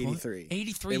 think it was week one? 83.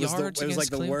 83 it was yards. It was like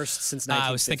against the Cleveland? worst since 1950.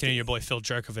 I was thinking of your boy Phil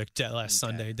Jerkovic last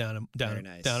Sunday down in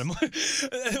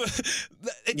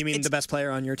You mean the best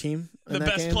player on your team? The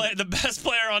best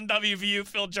player on WVU,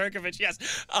 Phil Jerkovic. Yes.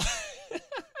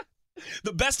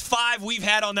 The best 5 we've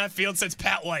had on that field since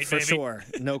Pat White, For baby. sure.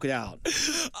 No doubt.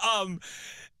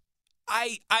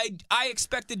 I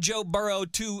expected Joe Burrow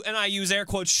to, and I use air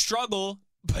quotes, struggle,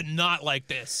 but not like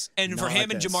this. And for Not him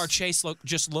like and this. Jamar Chase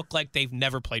look like they've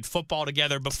never played football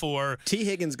together before. T.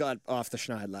 Higgins got off the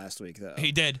schneid last week, though.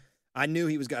 He did. I knew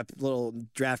he was got a little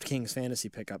DraftKings fantasy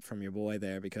pickup from your boy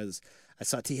there because I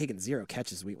saw T. Higgins 0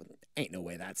 catches. Ain't no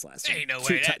way that's last week. Ain't no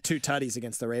way. Two tutties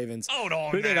against the Ravens. Hold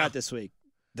on Who they now. got this week?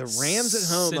 The Rams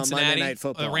at home Cincinnati, on Monday Night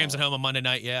Football. The Rams at home on Monday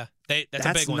night, yeah. That's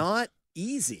a big one. Not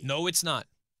easy. No, it's not.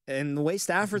 And the way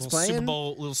Stafford's playing.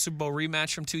 Little Super Bowl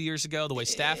rematch from 2 years ago, the way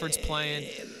Stafford's playing.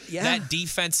 Yeah. That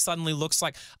defense suddenly looks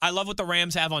like – I love what the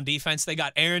Rams have on defense. They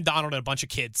got Aaron Donald and a bunch of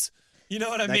kids. You know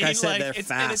what I mean? Like I said, like, they're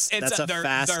fast. That's a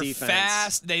fast they're defense.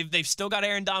 Fast. They've still got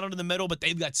Aaron Donald in the middle, but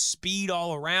they've got speed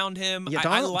all around him. Yeah,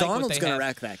 I like Donald's going to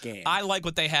wreck that game. I like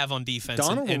what they have on defense.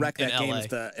 Donald will in wreck that game. LA.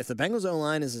 If the Bengals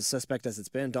O-line is as suspect as it's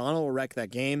been, Donald will wreck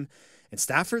that game. And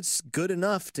Stafford's good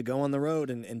enough to go on the road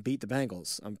and beat the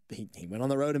Bengals. He went on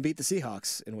the road and beat the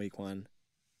Seahawks in week 1.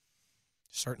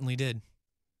 Certainly did.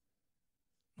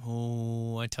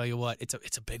 Oh, I tell you what, it's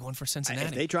a big one for Cincinnati.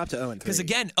 If they drop to 0-3. Because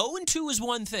again, 0-2 is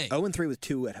one thing. 0-3 with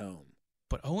 2 at home.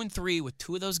 But 0-3 with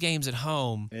 2 of those games at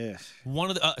home. Ugh. One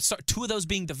of the 2 of those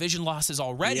being division losses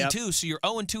already Yep. too. So you're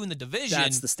 0-2 in the division.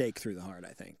 That's the stake through the heart,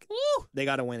 I think. Woo! They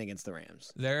got to win against the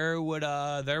Rams. There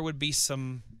would be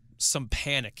some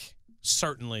panic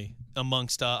certainly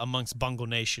amongst Bungle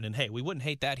Nation, and hey, we wouldn't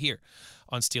hate that here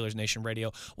on Steelers Nation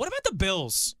Radio. What about the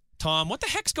Bills? Tom, what the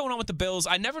heck's going on with the Bills?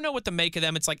 I never know what to make of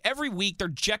them. It's like every week they're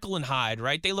Jekyll and Hyde,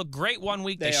 right? They look great one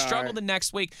week, they struggle the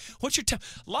next week. What's your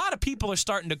a lot of people are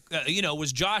starting to,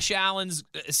 was Josh Allen's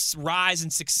rise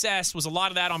and success, was a lot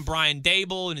of that on Brian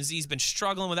Dable, and he's been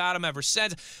struggling without him ever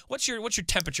since. What's your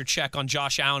temperature check on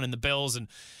Josh Allen and the Bills, and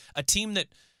a team that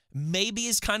maybe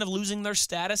is kind of losing their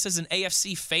status as an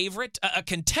AFC favorite? A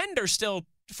contender still,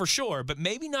 for sure, but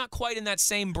maybe not quite in that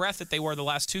same breath that they were the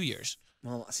last 2 years.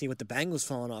 Well, see, with the Bengals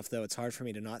falling off, though, it's hard for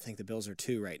me to not think the Bills are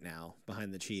 2 right now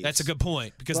behind the Chiefs. That's a good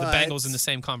point, because the Bengals in the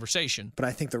same conversation. But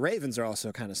I think the Ravens are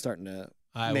also kind of starting to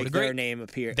I make would agree. their name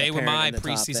appear. They were apparent my in the top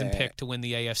preseason there. pick to win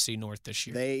the AFC North this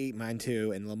year. Mine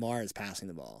too, and Lamar is passing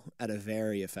the ball at a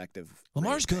very effective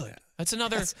Lamar's rate. good. That's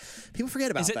another. People forget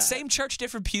about Is it that. same church,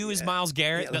 different pew as Myles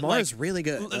Garrett? Yeah, Lamar is really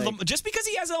good. Just because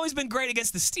he hasn't always been great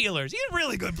against the Steelers, he's a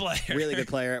really good player. Really good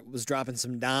player. Was dropping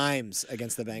some dimes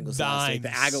against the Bengals last week.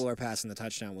 The Aguilar pass in the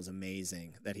touchdown was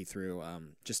amazing that he threw.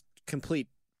 Just complete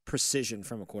precision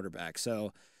from a quarterback.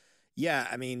 So, yeah,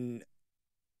 I mean,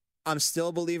 I'm still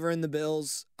a believer in the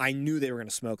Bills. I knew they were going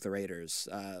to smoke the Raiders.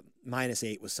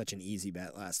 -8 was such an easy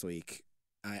bet last week.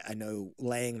 I know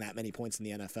laying that many points in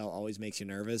the NFL always makes you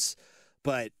nervous,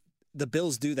 but the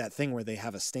Bills do that thing where they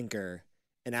have a stinker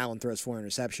and Allen throws 4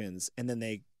 interceptions, and then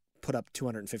they put up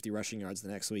 250 rushing yards the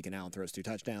next week and Allen throws 2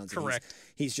 touchdowns. Correct.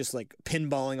 He's just like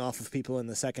pinballing off of people in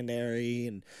the secondary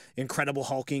and incredible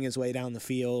hulking his way down the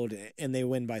field, and they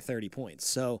win by 30 points.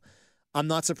 So I'm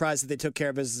not surprised that they took care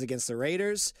of business against the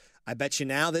Raiders. I bet you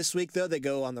now this week, though, they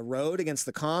go on the road against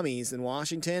the Commies in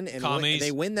Washington, and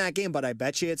they win that game, but I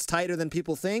bet you it's tighter than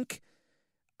people think.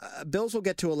 Bills will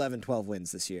get to 11-12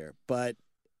 wins this year, but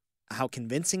how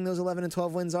convincing those 11 and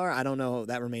 12 wins are, I don't know.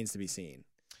 That remains to be seen.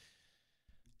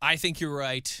 I think you're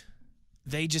right.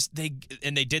 They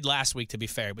did last week, to be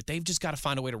fair, but they've just got to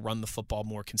find a way to run the football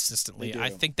more consistently.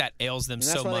 I think that ails them so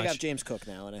much. That's why they got James Cook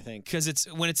now, and I think because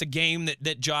when it's a game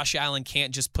that Josh Allen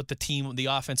can't just put the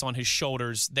offense on his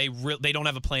shoulders, they don't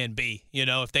have a plan B.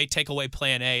 If they take away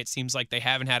plan A, it seems like they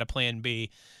haven't had a plan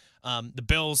B. The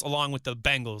Bills, along with the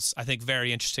Bengals, I think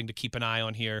very interesting to keep an eye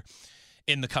on here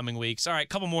in the coming weeks. All right, a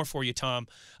couple more for you, Tom.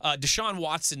 Deshaun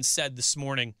Watson said this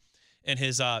morning in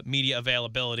his media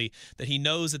availability that he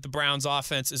knows that the Browns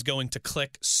offense is going to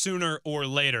click sooner or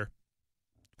later.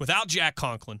 Without Jack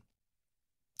Conklin,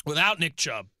 without Nick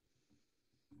Chubb.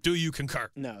 Do you concur?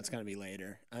 No, it's going to be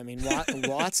later. I mean,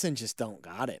 Watson just don't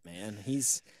got it, man.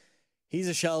 He's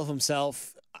a shell of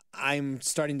himself. I'm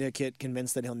starting to get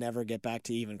convinced that he'll never get back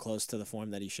to even close to the form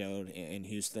that he showed in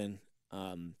Houston.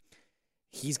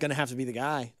 He's going to have to be the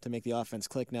guy to make the offense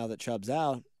click now that Chubb's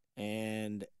out,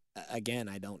 and again,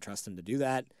 I don't trust him to do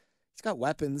that. He's got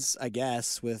weapons, I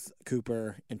guess, with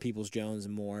Cooper and Peoples-Jones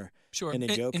and more. Sure. And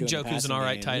Njoku. Njoku's an all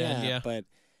right tight end, yeah. But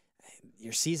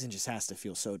your season just has to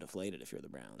feel so deflated if you're the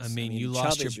Browns. I mean, you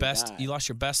lost Chubb your is best. guy. You lost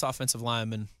your best offensive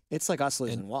lineman. It's like us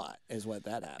losing Watt is what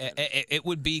that happened. It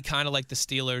would be kind of like the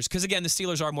Steelers, because again, the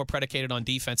Steelers are more predicated on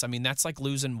defense. I mean, that's like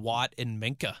losing Watt and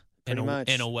Minka in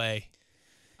a way.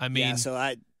 I mean, yeah.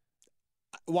 So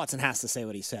Watson has to say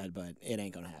what he said, but it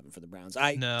ain't going to happen for the Browns.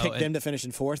 I picked them to finish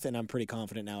in 4th, and I'm pretty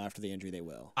confident now after the injury they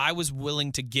will. I was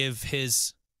willing to give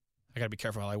his. I got to be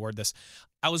careful how I word this.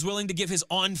 I was willing to give his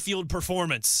on-field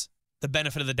performance the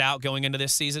benefit of the doubt going into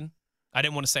this season. I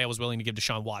didn't want to say I was willing to give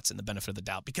Deshaun Watson the benefit of the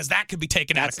doubt, because that could be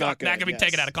taken out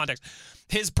of context.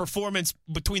 His performance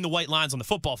between the white lines on the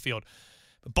football field,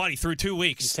 buddy, through 2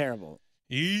 weeks, He's terrible.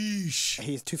 Yeesh.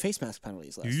 He has 2 face mask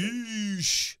penalties last week.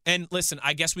 Yeesh. And listen,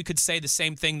 I guess we could say the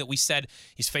same thing that we said.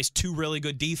 He's faced 2 really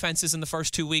good defenses in the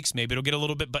first 2 weeks. Maybe it'll get a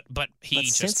little bit, but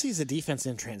since he's a defense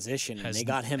in transition, and they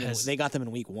got them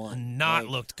in week 1. Not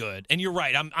looked good. And you're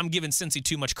right. I'm giving Cincy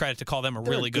too much credit to call them a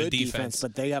really good defense.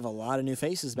 But they have a lot of new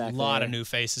faces back there. A lot of new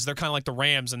faces. They're kind of like the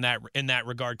Rams in that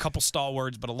regard. Couple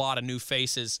stalwarts, but a lot of new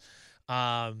faces.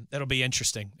 It'll be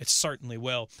interesting. It certainly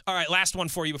will. All right, last one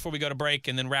for you before we go to break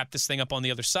and then wrap this thing up on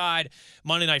the other side.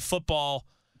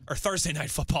 Thursday Night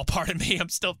Football, pardon me. I'm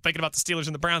still thinking about the Steelers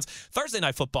and the Browns. Thursday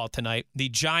Night Football tonight. The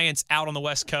Giants out on the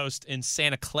West Coast in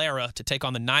Santa Clara to take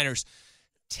on the Niners.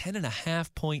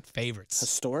 10.5-point favorites.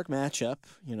 Historic matchup,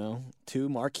 2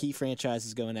 marquee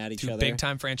franchises going at each other. 2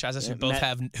 big-time franchises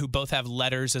who both have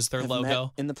letters as their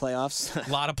logo. In the playoffs. A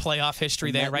lot of playoff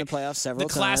history there, right? In the playoffs several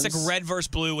times. The classic red versus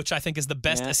blue, which I think is the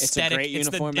best aesthetic. It's a great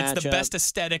uniform matchup. It's the best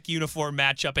aesthetic uniform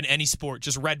matchup in any sport.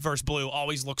 Just red versus blue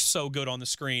always looks so good on the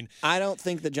screen. I don't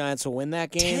think the Giants will win that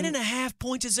game. 10.5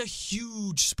 points is a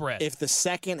huge spread. If the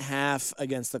second half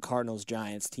against the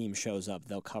Cardinals-Giants team shows up,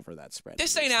 they'll cover that spread.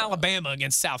 This ain't Alabama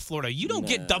against South Florida. You don't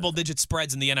get double-digit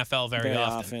spreads in the NFL very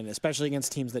often, especially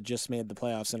against teams that just made the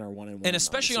playoffs and are 1-1. And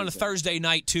especially on a Thursday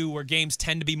night too, where games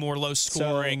tend to be more low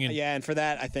scoring. And for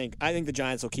that, I think the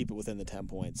Giants will keep it within the 10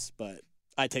 points, but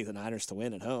I take the Niners to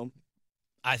win at home.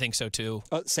 I think so too.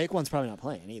 Saquon's probably not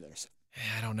playing either. So.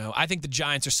 I don't know. I think the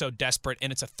Giants are so desperate,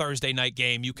 and it's a Thursday night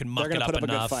game. You can muck it up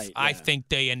enough. Good fight, yeah. I think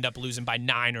they end up losing by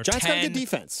 9 or 10. Giants got a good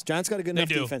defense. Giants got a good enough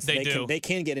defense. They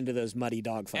can get into those muddy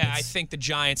dog fights. Yeah, I think the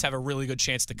Giants have a really good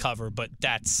chance to cover, but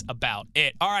that's about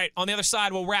it. All right, on the other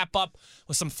side, we'll wrap up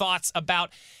with some thoughts about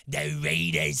the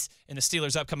Raiders and the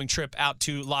Steelers' upcoming trip out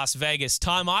to Las Vegas.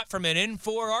 Tom Ottferman in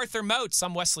for Arthur Moats.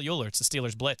 I'm Wesley Euler. It's the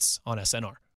Steelers Blitz on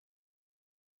SNR.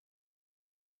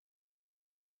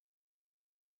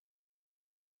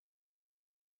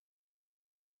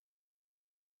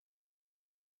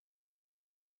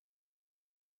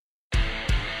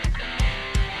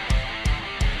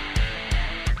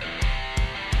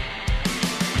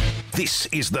 This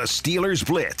is the Steelers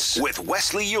Blitz with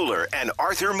Wesley Euler and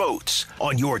Arthur Moats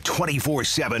on your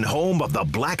 24/7 home of the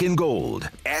black and gold,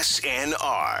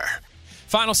 SNR.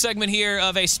 Final segment here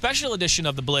of a special edition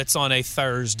of the Blitz on a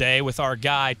Thursday with our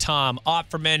guy, Tom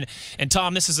Ottferman. And,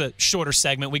 Tom, this is a shorter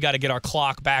segment. We got to get our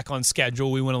clock back on schedule.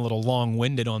 We went a little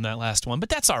long-winded on that last one, but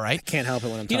that's all right. I can't help it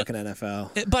when I'm talking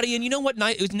NFL. Buddy, and you know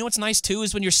what's nice, too,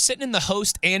 is when you're sitting in the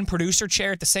host and producer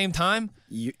chair at the same time,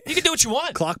 you can do what you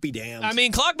want. Clock be damned. I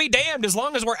mean, clock be damned as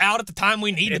long as we're out at the time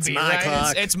we need to be. It's my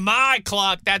clock. It's my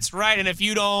clock. That's right. And if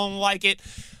you don't like it,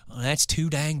 well, that's too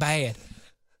dang bad.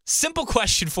 Simple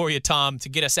question for you, Tom, to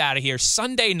get us out of here.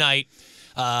 Sunday night,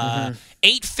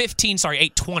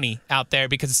 8:20 out there,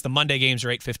 because it's the Monday games are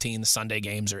 8:15, the Sunday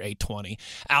games are 8:20.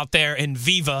 Out there in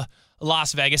Viva,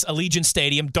 Las Vegas, Allegiant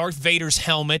Stadium, Darth Vader's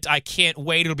helmet. I can't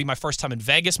wait. It'll be my first time in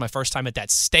Vegas, my first time at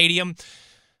that stadium. I'm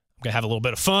going to have a little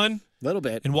bit of fun.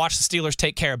 And watch the Steelers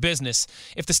take care of business.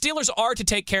 If the Steelers are to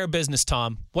take care of business,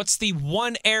 Tom, what's the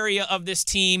one area of this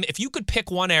team? If you could pick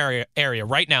one area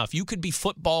right now, if you could be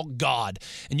football god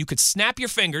and you could snap your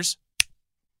fingers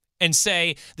and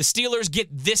say the Steelers get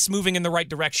this moving in the right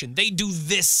direction, they do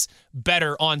this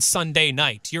better on Sunday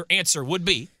night, your answer would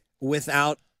be?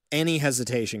 Without any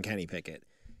hesitation, Kenny Pickett.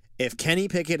 If Kenny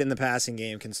Pickett in the passing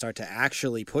game can start to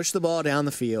actually push the ball down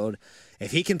the field, if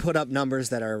he can put up numbers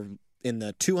that are in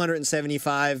the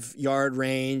 275-yard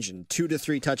range and 2 to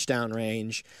 3 touchdown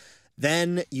range,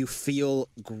 then you feel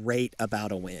great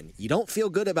about a win. You don't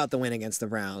feel good about the win against the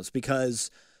Browns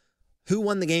because who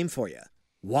won the game for you?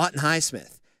 Watt and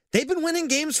Highsmith. They've been winning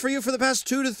games for you for the past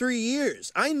 2 to 3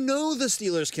 years. I know the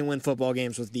Steelers can win football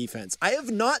games with defense. I have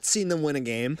not seen them win a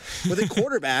game with a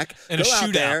quarterback and go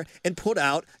out there and put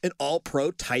out an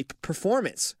all-pro type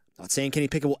performance. Not saying Kenny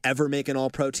Pickett will ever make an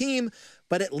all-pro team,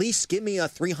 but at least give me a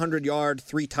 300-yard,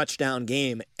 3-touchdown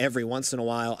game every once in a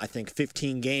while. I think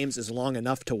 15 games is long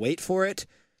enough to wait for it.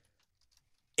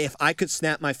 if I could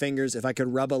snap my fingers, if I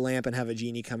could rub a lamp and have a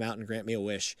genie come out and grant me a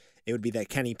wish, it would be that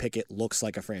Kenny Pickett looks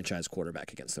like a franchise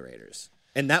quarterback against the Raiders.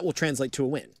 And that will translate to a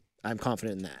win. I'm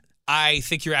confident in that. I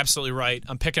think you're absolutely right.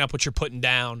 I'm picking up what you're putting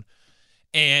down.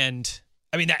 And,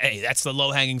 I mean, that's the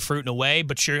low-hanging fruit in a way.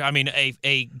 But,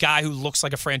 a guy who looks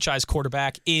like a franchise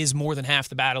quarterback is more than half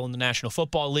the battle in the National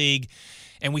Football League.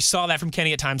 And we saw that from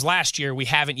Kenny at times last year. We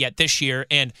haven't yet this year.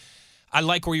 And I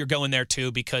like where you're going there,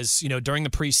 too, because, during the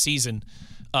preseason,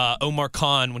 Omar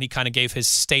Khan, when he kind of gave his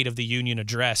State of the Union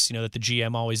address, that the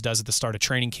GM always does at the start of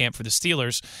training camp for the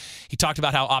Steelers, he talked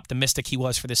about how optimistic he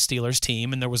was for the Steelers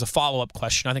team, and there was a follow-up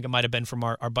question. I think it might have been from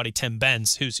our buddy Tim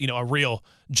Benz, who's, a real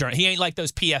journalist. He ain't like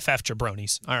those PFF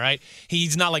jabronis, all right?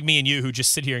 He's not like me and you who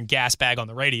just sit here and gas bag on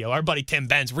the radio. Our buddy Tim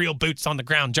Benz, real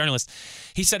boots-on-the-ground journalist.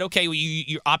 He said, okay, well,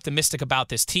 you're optimistic about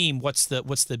this team. What's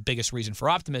the biggest reason for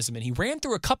optimism? And he ran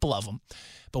through a couple of them.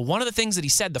 But one of the things that he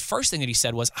said, the first thing that he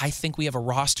said was, I think we have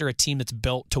a team that's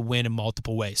built to win in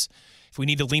multiple ways. If we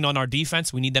need to lean on our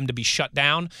defense, we need them to be shut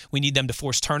down, we need them to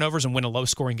force turnovers and win a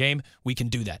low-scoring game, we can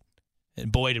do that.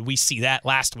 And boy, did we see that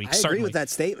last week, I agree with that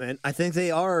statement. I think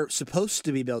they are supposed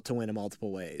to be built to win in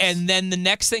multiple ways. And then the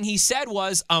next thing he said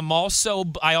was, I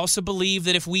also believe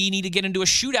that if we need to get into a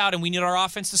shootout and we need our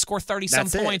offense to score 30-some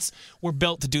points, we're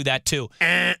built to do that too.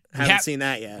 Haven't seen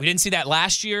that yet. We didn't see that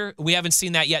last year. We haven't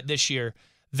seen that yet this year.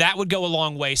 That would go a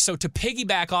long way. So to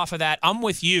piggyback off of that, I'm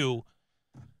with you.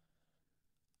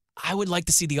 I would like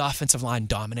to see the offensive line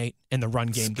dominate and the run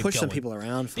game get going. Push some people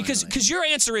around finally. Because your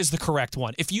answer is the correct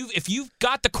one. If you've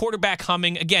got the quarterback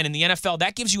humming, again, in the NFL,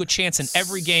 that gives you a chance in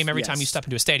every game, every time you step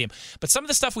into a stadium. But some of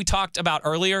the stuff we talked about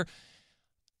earlier,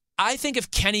 I think if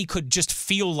Kenny could just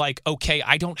feel like, okay,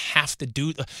 I don't have to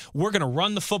we're going to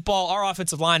run the football. Our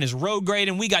offensive line is road grade,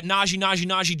 and we got Najee,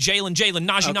 Jalen.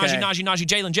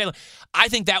 I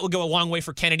think that would go a long way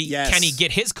for Kenny. Yes. Kenny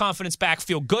get his confidence back,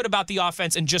 feel good about the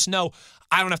offense, and just know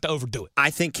I don't have to overdo it. I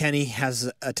think Kenny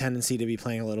has a tendency to be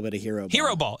playing a little bit of hero ball.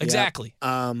 Hero ball, exactly.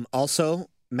 Yep. Also,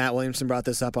 Matt Williamson brought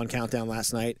this up on Countdown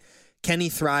last night. Kenny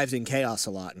thrived in chaos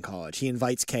a lot in college. He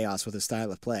invites chaos with his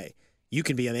style of play. You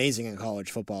can be amazing in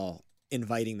college football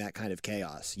inviting that kind of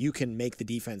chaos. You can make the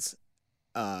defense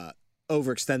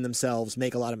overextend themselves,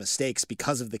 make a lot of mistakes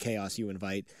because of the chaos you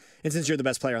invite. And since you're the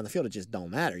best player on the field, it just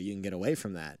don't matter. You can get away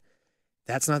from that.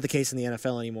 That's not the case in the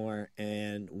NFL anymore.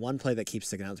 And one play that keeps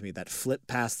sticking out to me, that flip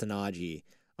pass to Najee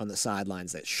on the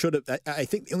sidelines that should have, I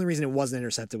think the only reason it wasn't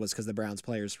intercepted was because the Browns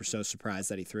players were so surprised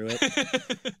that he threw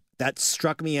it. That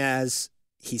struck me as,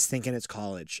 he's thinking it's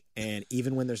college, and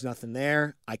even when there's nothing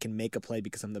there, I can make a play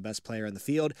because I'm the best player on the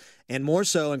field. And more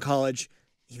so in college,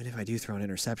 even if I do throw an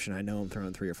interception, I know I'm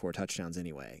throwing 3 or 4 touchdowns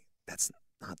anyway. That's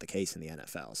not the case in the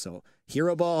NFL. So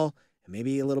hero ball and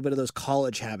maybe a little bit of those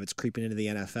college habits creeping into the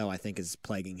NFL, I think, is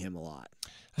plaguing him a lot.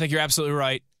 I think you're absolutely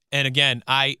right. And again,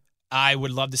 I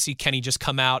would love to see Kenny just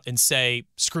come out and say,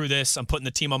 screw this, I'm putting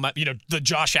the team on my, the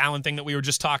Josh Allen thing that we were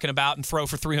just talking about, and throw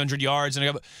for 300 yards.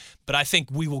 But I think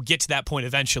we will get to that point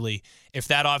eventually if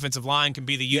that offensive line can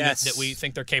be the unit that we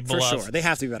think they're capable of. For sure. They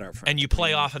have to be better up front. And you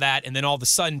play off of that, and then all of a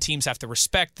sudden teams have to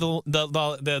respect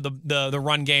the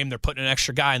run game. They're putting an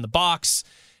extra guy in the box.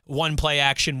 One play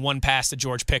action, one pass to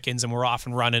George Pickens, and we're off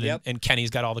and running. Yep. And Kenny's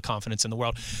got all the confidence in the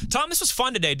world. Tom, this was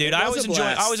fun today, dude. I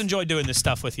always enjoy doing this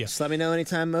stuff with you. Just let me know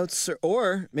anytime, Moats,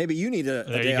 or maybe you need a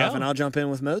day off, and I'll jump in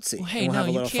with Moatsy. Well, hey, we'll have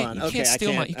a little fun. You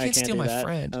can't steal my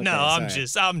friend. Okay, no,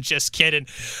 I'm just kidding.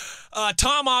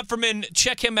 Tom Opferman,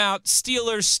 check him out.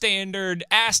 Steelers Standard,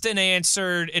 Asked and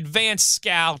Answered, Advanced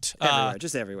Scout. Everywhere,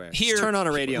 just everywhere. Here, just turn on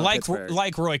a radio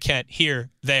like Roy Kent,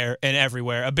 here, there, and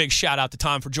everywhere. A big shout out to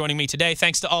Tom for joining me today.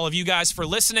 Thanks to all of you guys for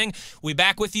listening. We'll be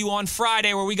back with you on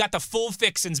Friday where we got the full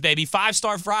fixins, baby.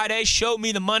 5-Star Friday, Show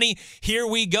Me the Money, Here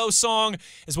We Go song,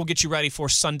 as we'll get you ready for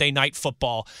Sunday Night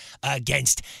Football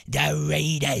against the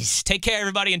Raiders. Take care,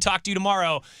 everybody, and talk to you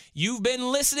tomorrow. You've been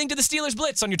listening to the Steelers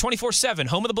Blitz on your 24/7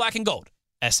 home of the black and gold,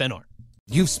 SNR.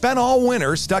 You've spent all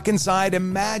winter stuck inside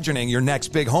imagining your next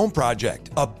big home project.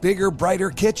 A bigger, brighter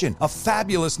kitchen, a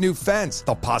fabulous new fence,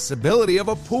 the possibility of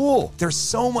a pool. There's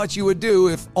so much you would do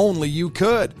if only you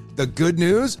could. The good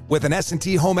news? With an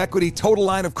S&T Home Equity Total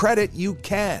Line of Credit, you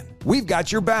can. We've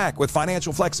got your back with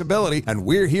financial flexibility, and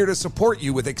we're here to support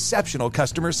you with exceptional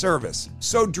customer service.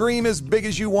 So dream as big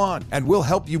as you want, and we'll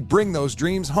help you bring those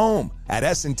dreams home. At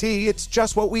S&T, it's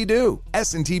just what we do.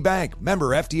 S&T Bank,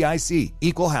 member FDIC,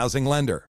 equal housing lender.